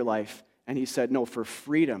in your life. And he said, no, for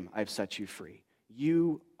freedom I've set you free.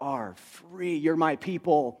 You are free. You're my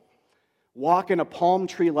people. Walk in a palm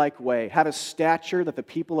tree-like way. Have a stature that the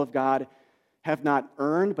people of God have not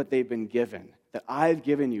earned, but they've been given, that I've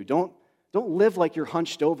given you. Don't live like you're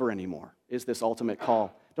hunched over anymore, is this ultimate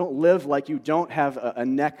call. Don't live like you don't have a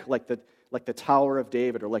neck like the Tower of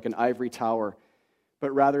David or like an ivory tower,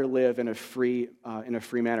 but rather live in a free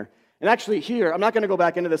manner. And actually here, I'm not going to go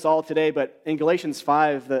back into this all today, but in Galatians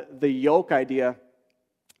 5, the yoke idea,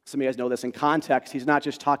 some of you guys know this in context, he's not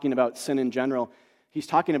just talking about sin in general. He's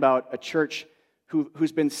talking about a church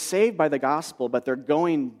who's been saved by the gospel, but they're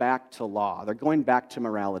going back to law. They're going back to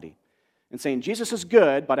morality and saying, Jesus is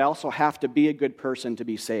good, but I also have to be a good person to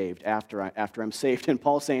be saved after I'm saved. And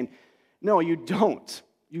Paul's saying, no, you don't.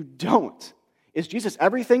 You don't. Is Jesus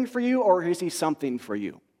everything for you, or is he something for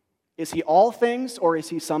you? Is he all things, or is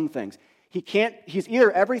he some things? He's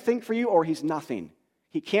either everything for you, or he's nothing.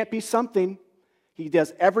 He can't be something. He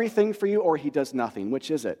does everything for you, or he does nothing. Which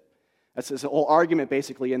is it? That's this whole argument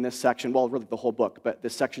basically in this section, well, really the whole book, but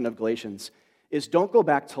this section of Galatians, is don't go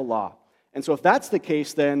back to law. And so if that's the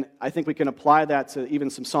case, then I think we can apply that to even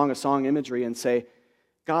some Song of Song imagery and say,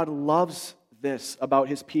 God loves this about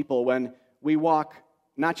his people when we walk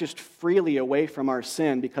not just freely away from our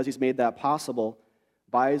sin because he's made that possible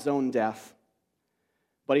by his own death,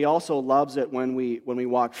 but he also loves it when we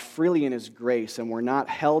walk freely in his grace and we're not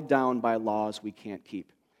held down by laws we can't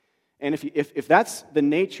keep. And if that's the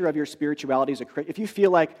nature of your spirituality as a Christian, if you feel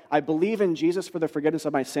like I believe in Jesus for the forgiveness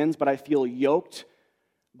of my sins, but I feel yoked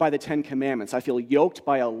by the Ten Commandments, I feel yoked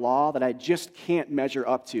by a law that I just can't measure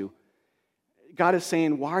up to, God is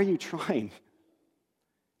saying, why are you trying?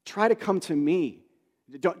 Try to come to me.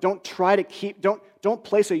 Don't try to keep, don't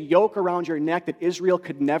place a yoke around your neck that Israel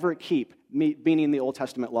could never keep, meaning the Old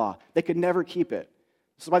Testament law. They could never keep it.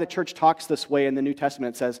 This is why the church talks this way in the New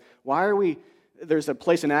Testament. It says, there's a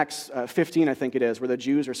place in Acts 15, I think it is, where the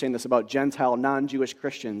Jews are saying this about Gentile, non-Jewish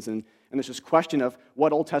Christians, and there's this question of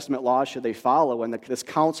what Old Testament laws should they follow, and this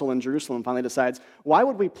council in Jerusalem finally decides, why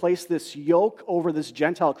would we place this yoke over this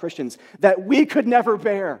Gentile Christians that we could never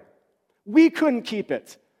bear? We couldn't keep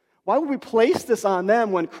it. Why would we place this on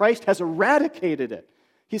them when Christ has eradicated it?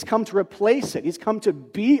 He's come to replace it. He's come to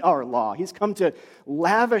be our law. He's come to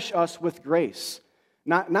lavish us with grace.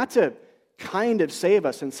 Not to kind of save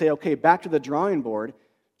us and say, okay, back to the drawing board,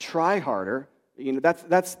 try harder. You know,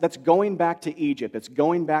 that's going back to Egypt. It's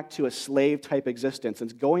going back to a slave-type existence.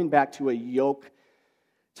 It's going back to a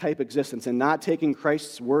yoke-type existence and not taking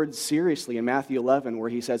Christ's words seriously in Matthew 11, where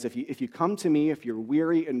he says, if you come to me, if you're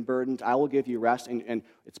weary and burdened, I will give you rest, and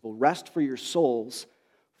it's rest for your souls,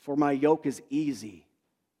 for my yoke is easy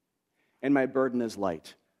and my burden is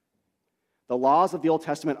light. The laws of the Old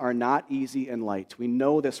Testament are not easy and light. We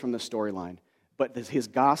know this from the storyline. But his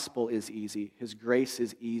gospel is easy. His grace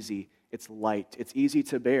is easy. It's light. It's easy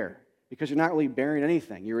to bear because you're not really bearing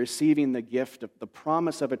anything. You're receiving the gift of the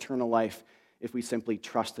promise of eternal life if we simply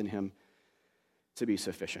trust in him to be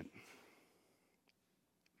sufficient.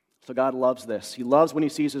 So God loves this. He loves when he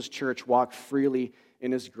sees his church walk freely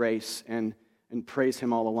in his grace and praise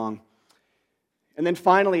him all along. And then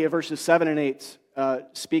finally, in verses 7 and 8,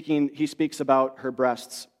 he speaks about her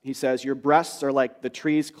breasts. He says, your breasts are like the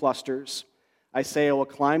tree's clusters. I say, I will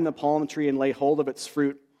climb the palm tree and lay hold of its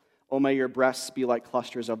fruit. O may your breasts be like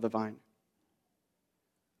clusters of the vine.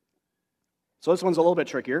 So this one's a little bit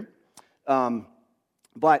trickier.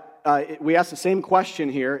 But we ask the same question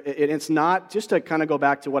here. It's not, just to kind of go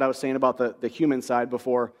back to what I was saying about the human side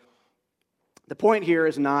before, the point here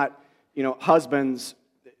is not, husbands,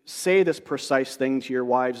 say this precise thing to your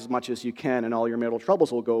wives as much as you can and all your marital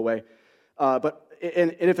troubles will go away. But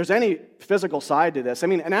if there's any physical side to this,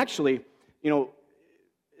 and actually,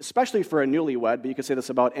 especially for a newlywed, but you could say this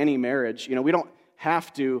about any marriage, we don't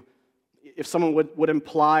have to, if someone would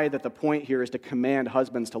imply that the point here is to command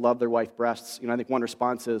husbands to love their wife's breasts, I think one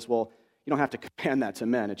response is, well, you don't have to command that to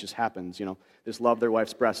men, it just happens, just love their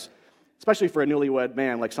wife's breasts. Especially for a newlywed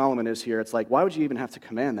man like Solomon is here, it's like, why would you even have to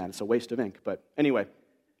command that? It's a waste of ink. But anyway,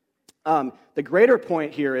 the greater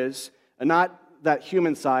point here is not that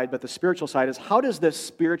human side, but the spiritual side is, how does this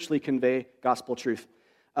spiritually convey gospel truth?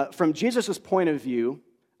 From Jesus' point of view,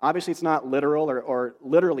 obviously it's not literal or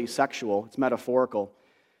literally sexual, it's metaphorical.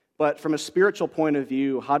 But from a spiritual point of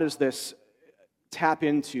view, how does this tap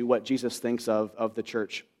into what Jesus thinks of the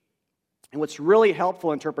church? And what's really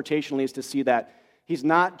helpful interpretationally is to see that he's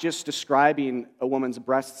not just describing a woman's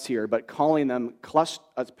breasts here, but calling them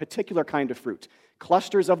a particular kind of fruit.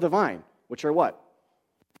 Clusters of the vine, which are what?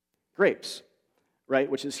 Grapes, right?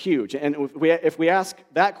 Which is huge. And if we ask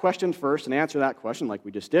that question first and answer that question like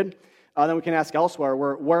we just did, then we can ask elsewhere,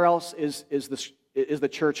 where else is the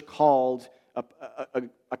church called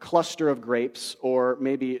a cluster of grapes, or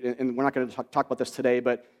maybe, and we're not going to talk about this today,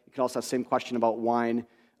 but you can also ask the same question about wine,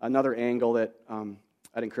 another angle that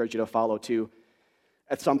I'd encourage you to follow too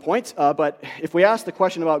at some point. But if we ask the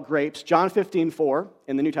question about grapes, John 15:4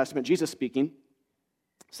 in the New Testament, Jesus speaking,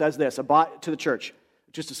 says this to the church,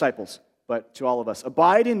 just disciples, but to all of us,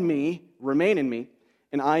 abide in me, remain in me,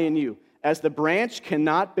 and I in you. As the branch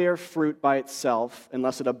cannot bear fruit by itself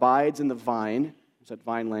unless it abides in the vine, there's that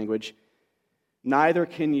vine language, neither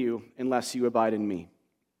can you unless you abide in me.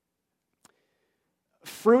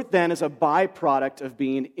 Fruit, then, is a byproduct of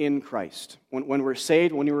being in Christ. When we're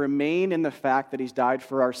saved, when we remain in the fact that he's died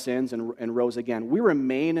for our sins and rose again, we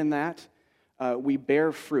remain in that. We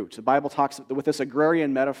bear fruit. The Bible talks with this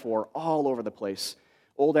agrarian metaphor all over the place,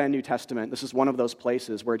 Old and New Testament. This is one of those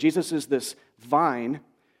places where Jesus is this vine.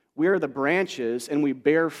 We are the branches, and we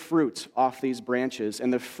bear fruit off these branches.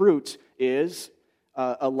 And the fruit is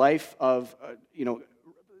a life of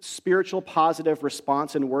spiritual positive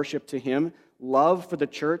response and worship to him, love for the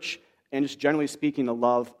church, and just generally speaking, a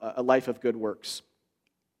life of good works.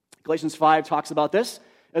 Galatians 5 talks about this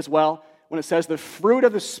as well when it says the fruit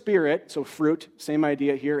of the Spirit, so fruit, same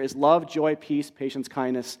idea here, is love, joy, peace, patience,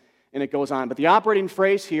 kindness, and it goes on. But the operating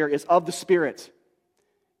phrase here is of the Spirit.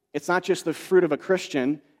 It's not just the fruit of a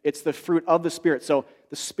Christian, it's the fruit of the Spirit. So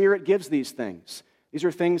the Spirit gives these things. These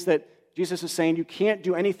are things that Jesus is saying, you can't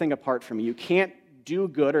do anything apart from me. You can't do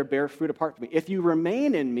good or bear fruit apart from me. If you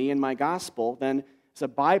remain in me, in my gospel, then it's a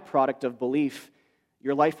byproduct of belief.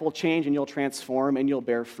 Your life will change and you'll transform and you'll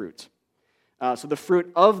bear fruit. So the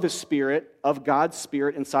fruit of the Spirit, of God's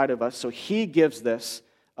Spirit inside of us, so he gives this,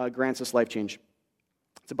 grants us life change.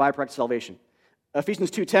 It's a byproduct of salvation.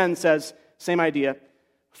 Ephesians 2:10 says, same idea,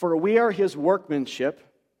 for we are his workmanship,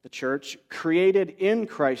 the church, created in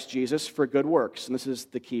Christ Jesus for good works. And this is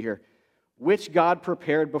the key here, which God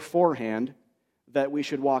prepared beforehand that we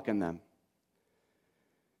should walk in them.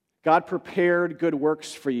 God prepared good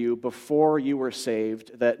works for you before you were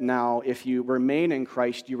saved, that now, if you remain in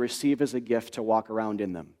Christ, you receive as a gift to walk around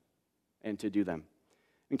in them and to do them.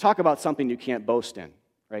 We talk about something you can't boast in,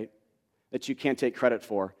 right? That you can't take credit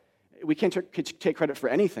for. We can't take credit for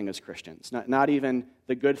anything as Christians, not even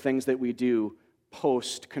the good things that we do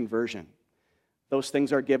post-conversion. Those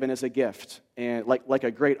things are given as a gift. And like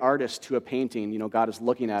a great artist to a painting, God is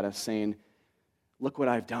looking at us saying, look what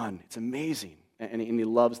I've done. It's amazing. And he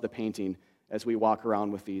loves the painting as we walk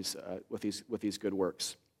around with these good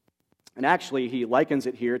works. And actually, he likens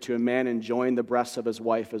it here to a man enjoying the breasts of his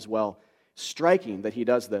wife as well. Striking that he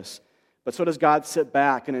does this. But so does God sit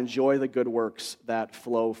back and enjoy the good works that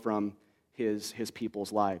flow from his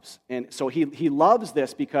people's lives. And so he loves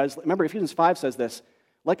this because, remember, Ephesians 5 says this,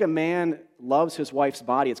 like a man loves his wife's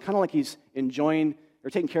body, it's kind of like he's enjoying or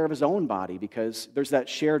taking care of his own body because there's that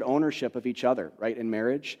shared ownership of each other, right, in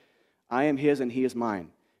marriage. I am his and he is mine,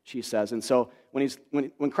 she says. And so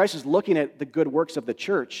when Christ is looking at the good works of the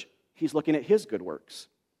church, he's looking at his good works.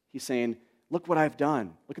 He's saying, look what I've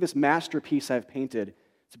done. Look at this masterpiece I've painted.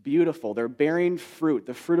 It's beautiful. They're bearing fruit,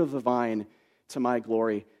 the fruit of the vine, to my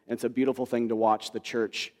glory. And it's a beautiful thing to watch the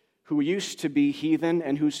church, who used to be heathen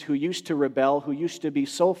and who used to rebel, who used to be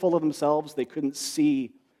so full of themselves they couldn't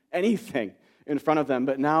see anything in front of them.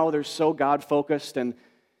 But now they're so God-focused and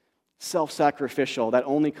self-sacrificial. That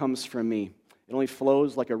only comes from me. It only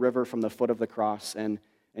flows like a river from the foot of the cross, and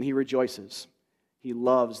he rejoices. He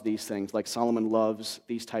loves these things, like Solomon loves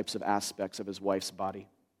these types of aspects of his wife's body.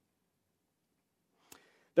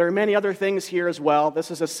 There are many other things here as well. This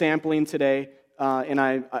is a sampling today, and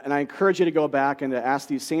I encourage you to go back and to ask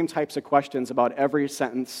these same types of questions about every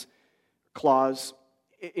sentence, clause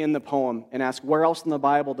in the poem, and ask where else in the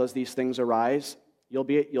Bible does these things arise. You'll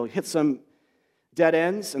hit some dead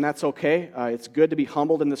ends, and that's okay. It's good to be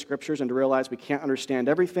humbled in the Scriptures and to realize we can't understand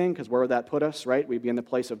everything, because where would that put us, right? We'd be in the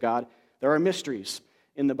place of God. There are mysteries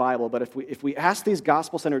in the Bible, but if we ask these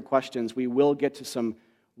gospel-centered questions, we will get to some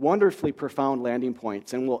wonderfully profound landing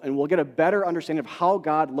points, and we'll get a better understanding of how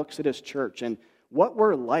God looks at his church and what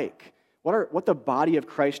we're like, what the body of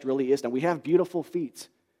Christ really is. Now, we have beautiful feet.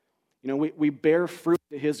 We bear fruit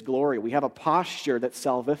to his glory. We have a posture that's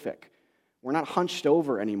salvific. We're not hunched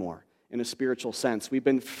over anymore in a spiritual sense. We've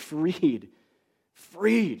been freed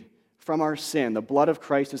from our sin. The blood of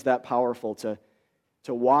Christ is that powerful to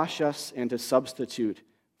wash us and to substitute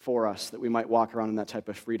for us, that we might walk around in that type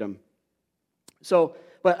of freedom. So,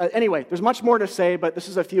 but anyway, there's much more to say, but this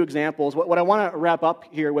is a few examples. What I want to wrap up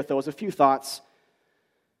here with, though, is a few thoughts,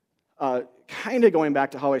 kind of going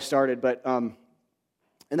back to how I started, but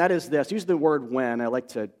and that is this. Use the word when. I like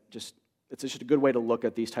to it's just a good way to look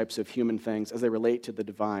at these types of human things as they relate to the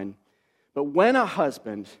divine. But when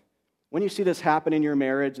you see this happen in your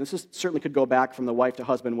marriage, and this certainly could go back from the wife to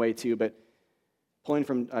husband way too, but pulling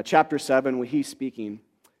from chapter 7, when he's speaking,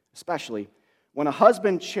 especially, when a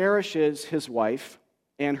husband cherishes his wife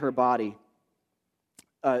and her body,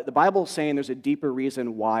 the Bible is saying there's a deeper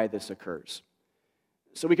reason why this occurs.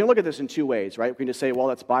 So we can look at this in two ways, right? We can just say, well,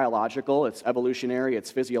 it's biological, it's evolutionary,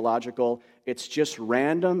 it's physiological, it's just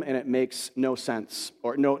random, and it makes no sense,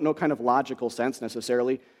 or no kind of logical sense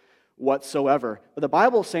necessarily whatsoever. But the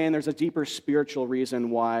Bible's saying there's a deeper spiritual reason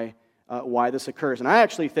why this occurs. And I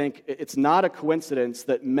actually think it's not a coincidence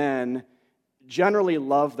that men generally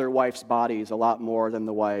love their wives' bodies a lot more than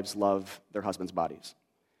the wives love their husbands' bodies.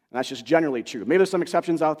 And that's just generally true. Maybe there's some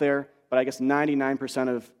exceptions out there, but I guess 99%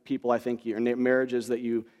 of people, I think, in marriages that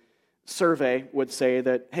you survey would say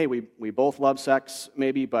that, hey, we both love sex,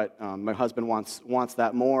 maybe, but my husband wants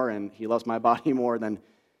that more, and he loves my body more than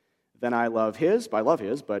I love his. I love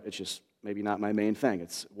his, but it's just maybe not my main thing.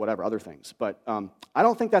 It's whatever, other things. But I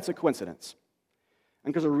don't think that's a coincidence.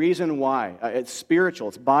 And there's a reason why. It's spiritual.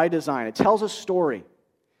 It's by design. It tells a story.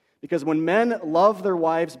 Because when men love their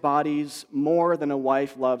wives' bodies more than a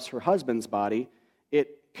wife loves her husband's body,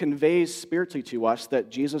 it conveys spiritually to us that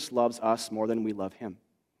Jesus loves us more than we love him.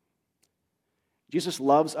 Jesus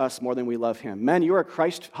loves us more than we love him. Men, you are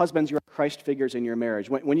husbands, you are Christ figures in your marriage.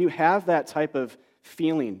 When you have that type of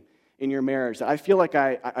feeling in your marriage, that I feel like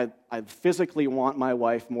I physically want my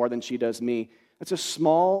wife more than she does me, it's a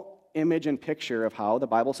small image and picture of how the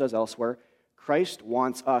Bible says elsewhere, Christ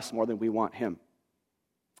wants us more than we want him.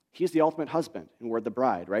 He's the ultimate husband, and we're the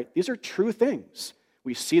bride, right? These are true things.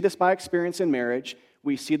 We see this by experience in marriage.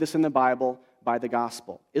 We see this in the Bible by the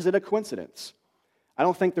gospel. Is it a coincidence? I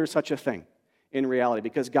don't think there's such a thing in reality,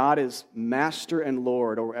 because God is master and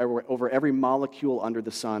Lord over every molecule under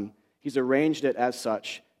the sun. He's arranged it as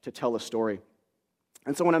such to tell a story.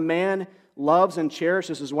 And so when a man loves and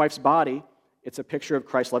cherishes his wife's body, it's a picture of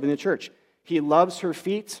Christ loving the church. He loves her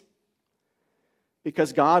feet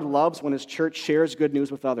because God loves when his church shares good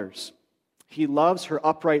news with others. He loves her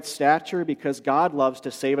upright stature because God loves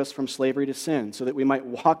to save us from slavery to sin so that we might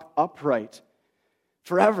walk upright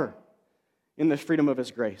forever in the freedom of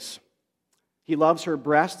his grace. He loves her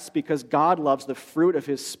breasts because God loves the fruit of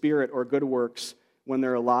his Spirit or good works when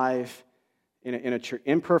they're alive in a church,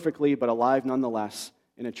 imperfectly but alive nonetheless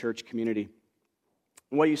in a church community.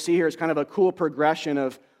 And what you see here is kind of a cool progression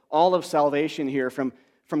of all of salvation here, from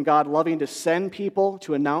God loving to send people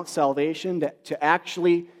to announce salvation to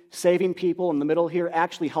actually saving people in the middle here,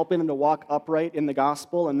 actually helping them to walk upright in the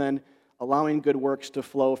gospel, and then allowing good works to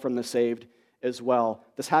flow from the saved as well.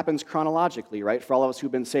 This happens chronologically, right, for all of us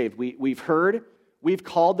who've been saved. We've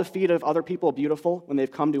called the feet of other people beautiful when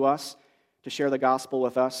they've come to us to share the gospel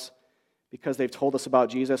with us because they've told us about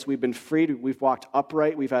Jesus. We've been freed. We've walked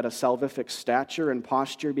upright. We've had a salvific stature and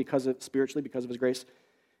posture spiritually because of his grace,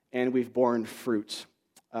 and we've borne fruit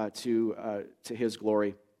to his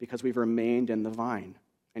glory because we've remained in the vine.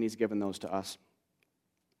 And he's given those to us.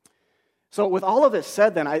 So with all of this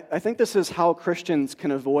said then, I think this is how Christians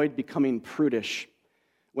can avoid becoming prudish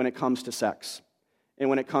when it comes to sex and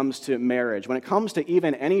when it comes to marriage. When it comes to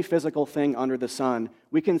even any physical thing under the sun,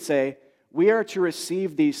 we can say, we are to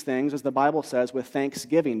receive these things, as the Bible says, with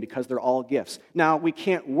thanksgiving because they're all gifts. Now, we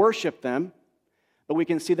can't worship them, but we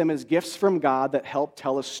can see them as gifts from God that help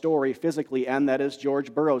tell a story physically, and that, as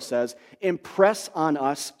George Burroughs says, impress on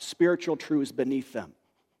us spiritual truths beneath them.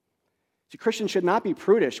 See, Christians should not be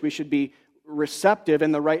prudish. We should be receptive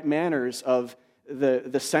in the right manners of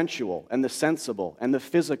the sensual and the sensible and the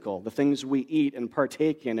physical, the things we eat and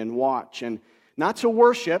partake in and watch. And not to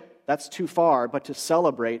worship, that's too far, but to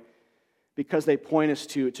celebrate because they point us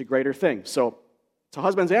to greater things. So, to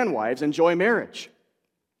husbands and wives, enjoy marriage.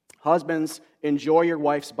 Husbands, enjoy your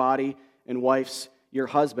wife's body, and wives, your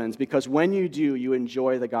husbands, because when you do, you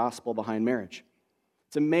enjoy the gospel behind marriage.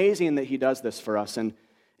 It's amazing that he does this for us.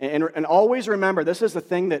 And always remember, this is the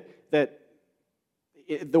thing that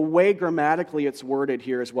the way grammatically it's worded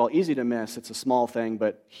here is, well, easy to miss. It's a small thing,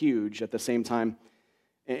 but huge at the same time.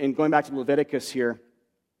 And going back to Leviticus here,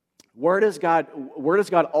 where does God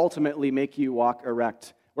ultimately make you walk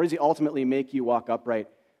erect? Where does he ultimately make you walk upright?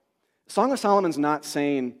 Song of Solomon's not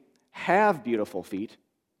saying, have beautiful feet.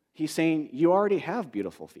 He's saying, you already have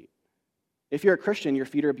beautiful feet. If you're a Christian, your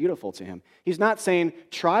feet are beautiful to him. He's not saying,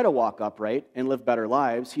 try to walk upright and live better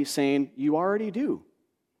lives. He's saying, you already do.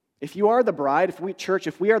 If you are the bride,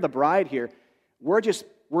 if we are the bride here,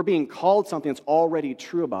 we're being called something that's already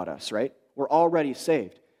true about us, right? We're already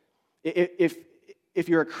saved. If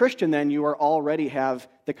you're a Christian, then you already have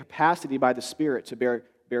the capacity by the Spirit to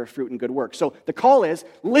bear fruit and good work. So the call is,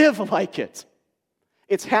 live like it.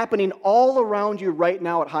 It's happening all around you right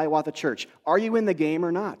now at Hiawatha Church. Are you in the game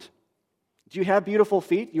or not? Do you have beautiful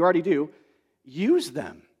feet? You already do. Use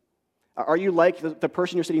them. Are you like the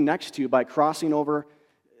person you're sitting next to by crossing over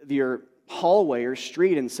your hallway or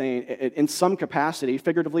street and saying, in some capacity,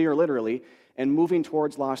 figuratively or literally, and moving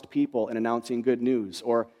towards lost people and announcing good news,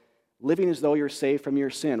 or living as though you're saved from your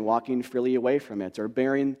sin, walking freely away from it, or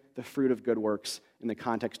bearing the fruit of good works in the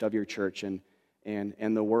context of your church and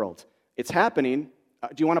the world. It's happening.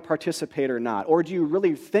 Do you want to participate or not? Or do you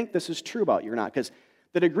really think this is true about you or not? Because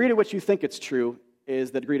the degree to which you think it's true is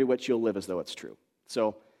the degree to which you'll live as though it's true.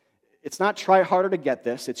 So it's not try harder to get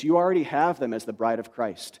this. It's you already have them as the bride of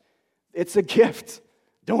Christ. It's a gift.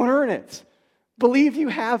 Don't earn it. Believe you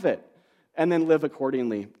have it. And then live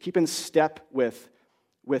accordingly. Keep in step with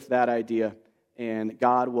that idea. And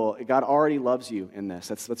God already loves you in this.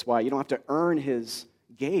 That's why you don't have to earn his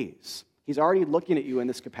gaze. He's already looking at you in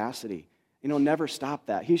this capacity. And he'll never stop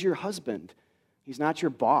that. He's your husband. He's not your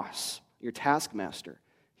boss, your taskmaster.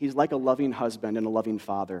 He's like a loving husband and a loving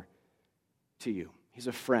father to you. He's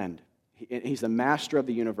a friend. He's the master of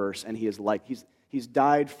the universe, and he's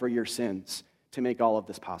died for your sins to make all of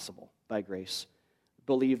this possible by grace.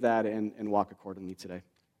 Believe that and walk accordingly today.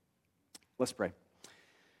 Let's pray.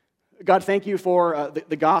 God, thank you for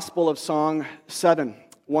the Gospel of Song 7,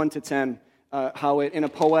 1-10. How it, in a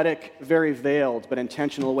poetic, very veiled, but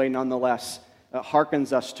intentional way nonetheless,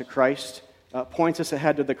 hearkens us to Christ, points us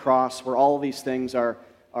ahead to the cross, where all of these things are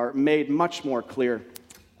made much more clear.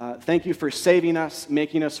 Thank you for saving us,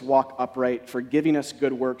 making us walk upright, for giving us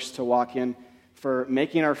good works to walk in, for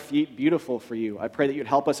making our feet beautiful for you. I pray that you'd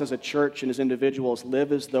help us as a church and as individuals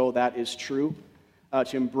live as though that is true,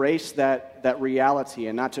 to embrace that reality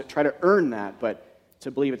and not to try to earn that, but to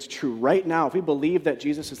believe it's true right now. If we believe that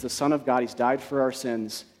Jesus is the Son of God, he's died for our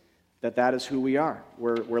sins, that is who we are.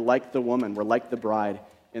 We're like the woman, we're like the bride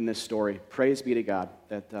in this story. Praise be to God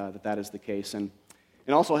that is the case. And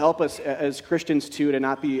also help us as Christians too to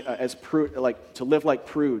not be to live like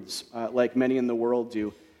prudes, like many in the world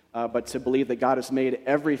do, but to believe that God has made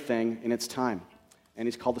everything in its time. And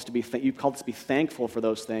you've called us to be thankful for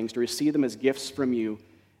those things, to receive them as gifts from you,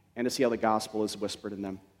 and to see how the gospel is whispered in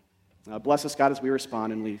them. Bless us, God, as we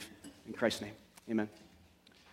respond and leave. In Christ's name, amen.